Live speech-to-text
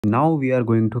Now we are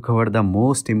going to cover the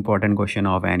most important question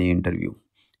of any interview.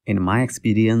 In my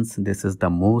experience, this is the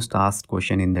most asked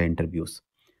question in the interviews.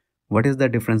 What is the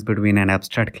difference between an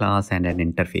abstract class and an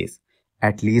interface?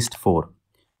 At least four.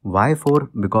 Why four?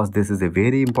 Because this is a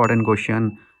very important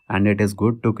question and it is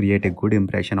good to create a good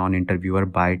impression on interviewer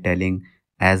by telling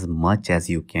as much as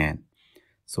you can.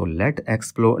 So let's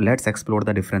explore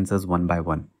the differences one by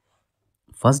one.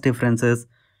 First difference is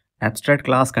abstract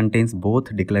class contains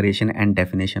both declaration and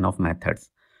definition of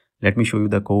methods. Let me show you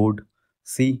the code.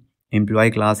 See, employee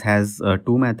class has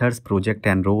two methods, project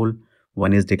and role.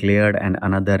 One is declared and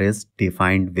another is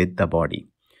defined with the body.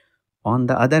 On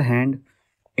the other hand,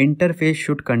 interface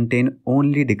should contain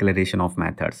only declaration of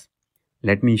methods.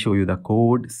 Let me show you the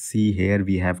code. See, here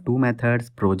we have two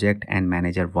methods, project and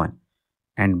manager 1,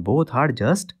 and both are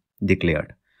just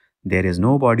declared. There is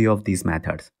no body of these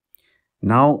methods.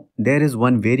 Now, there is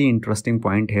one very interesting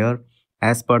point here.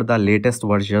 As per the latest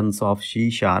versions of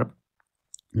C#,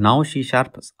 now C#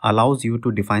 allows you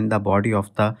to define the body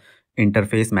of the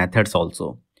interface methods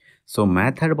also. So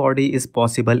method body is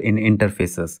possible in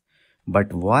interfaces.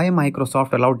 But why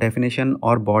Microsoft allowed definition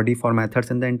or body for methods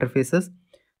in the interfaces?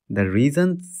 The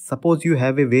reason, suppose you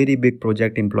have a very big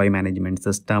project employee management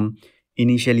system.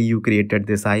 Initially you created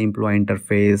this iEmployee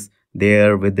interface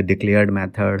there with the declared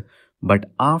method.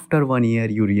 But after 1 year,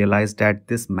 you realize that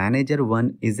this manager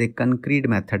 1 is a concrete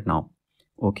method now.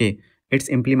 Okay, its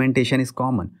implementation is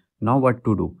common. Now what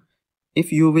to do?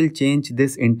 If you will change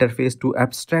this interface to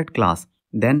abstract class,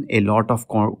 then a lot of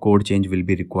code change will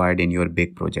be required in your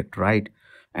big project, right?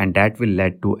 And that will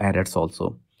lead to errors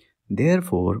also.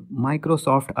 Therefore,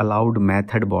 Microsoft allowed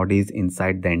method bodies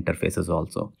inside the interfaces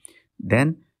also.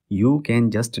 Then you can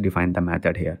just define the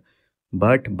method here.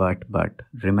 But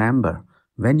remember,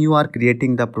 when you are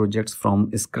creating the projects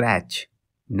from scratch,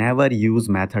 never use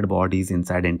method bodies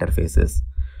inside interfaces.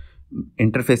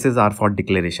 Interfaces are for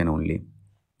declaration only.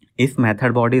 If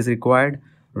method body is required,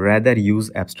 rather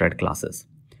use abstract classes.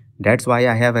 That's why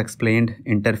I have explained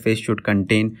interface should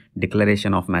contain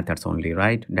declaration of methods only,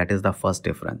 right? That is the first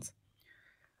difference.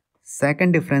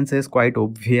 Second difference is quite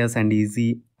obvious and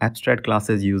easy. Abstract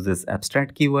classes uses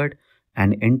abstract keyword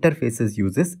and interfaces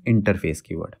uses interface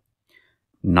keyword.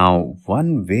 Now,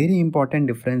 one very important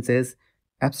difference is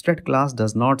abstract class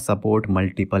does not support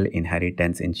multiple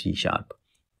inheritance in C#,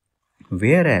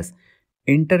 whereas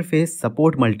interface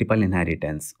support multiple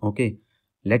inheritance. Okay,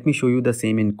 let me show you the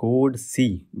same in code.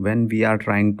 See, when we are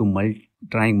trying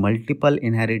multiple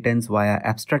inheritance via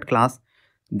abstract class,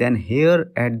 then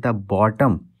here at the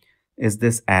bottom is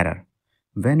this error.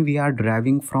 When we are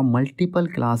deriving from multiple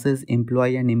classes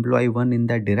employee and employee 1 in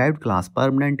the derived class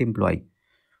permanent employee,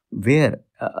 where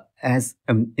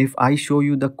if I show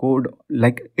you the code,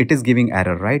 like it is giving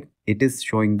error, right? It is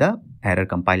showing the error,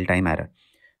 compile time error.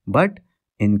 But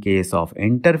in case of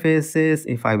interfaces,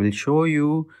 if I will show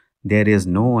you, there is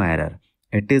no error.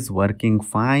 It is working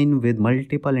fine with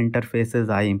multiple interfaces,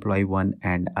 iEmployee 1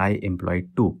 and iEmployee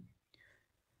 2.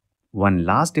 One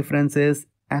last difference is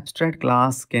abstract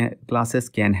classes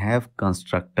can have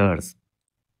constructors.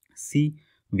 See,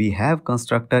 we have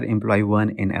constructor employee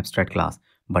 1 in abstract class,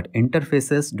 but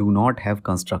interfaces do not have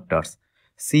constructors.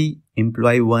 See,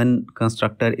 employee 1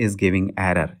 constructor is giving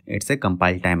error. It's a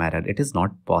compile time error. It is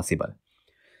not possible.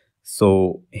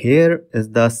 So here is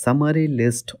the summary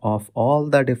list of all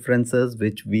the differences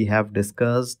which we have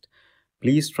discussed.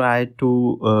 Please try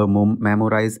to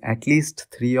memorize at least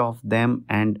 3 of them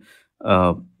and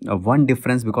one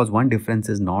difference, because one difference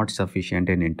is not sufficient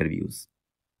in interviews.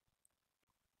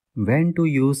 When to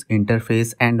use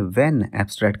interface and when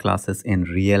abstract classes in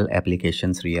real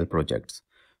applications, real projects.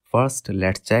 First,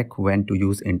 let's check when to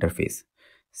use interface.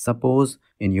 Suppose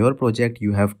in your project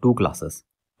you have two classes,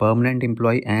 permanent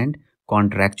employee and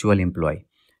contractual employee.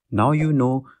 Now you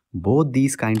know both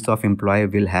these kinds of employee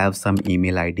will have some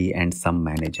email ID and some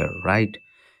manager, right?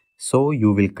 So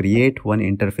you will create one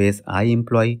interface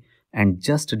iEmployee and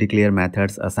just declare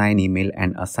methods assign email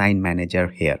and assign manager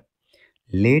here.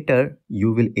 Later,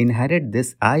 you will inherit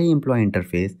this iEmployee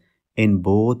interface in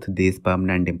both these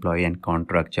permanent employee and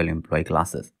contractual employee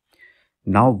classes.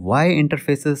 Now, why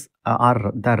interfaces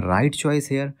are the right choice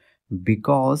here?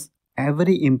 Because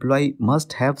every employee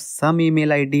must have some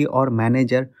email ID or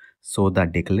manager, so the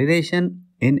declaration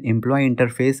in employee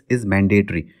interface is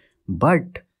mandatory.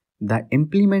 But the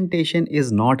implementation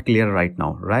is not clear right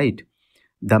now, right?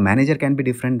 The manager can be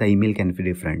different, the email can be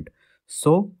different.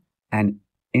 So, an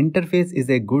interface is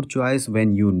a good choice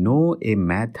when you know a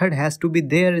method has to be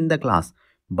there in the class,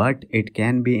 but it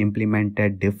can be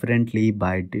implemented differently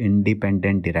by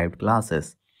independent derived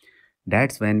classes.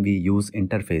 That's when we use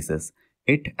interfaces.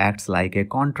 It acts like a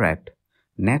contract.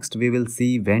 Next, we will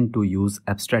see when to use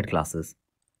abstract classes.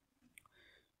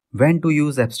 When to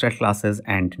use abstract classes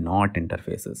and not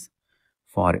interfaces.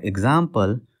 For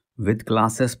example, with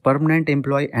classes permanent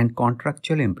employee and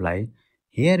contractual employee,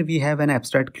 here we have an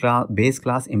abstract base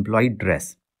class employee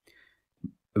dress,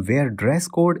 where dress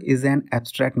code is an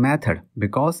abstract method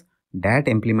because that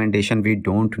implementation we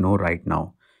don't know right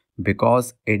now,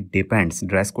 because it depends.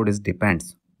 Dress code is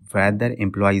depends whether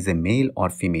employee is a male or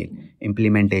female.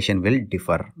 Implementation will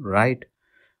differ, right?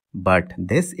 But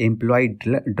this employee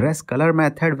dress color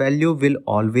method value will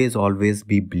always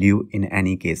be blue in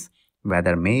any case,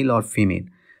 whether male or female.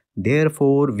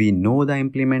 Therefore, we know the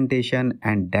implementation,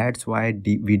 and that's why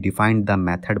we defined the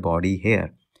method body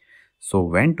here. So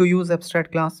when to use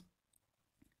abstract class?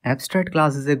 Abstract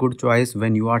class is a good choice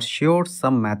when you are sure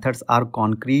some methods are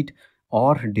concrete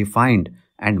or defined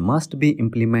and must be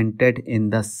implemented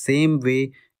in the same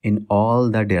way in all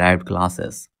the derived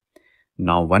classes.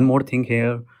 Now, one more thing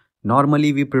here.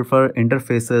 Normally, we prefer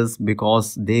interfaces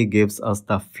because they gives us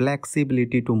the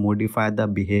flexibility to modify the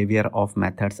behavior of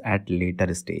methods at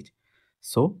later stage.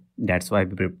 So that's why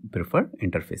we prefer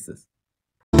interfaces.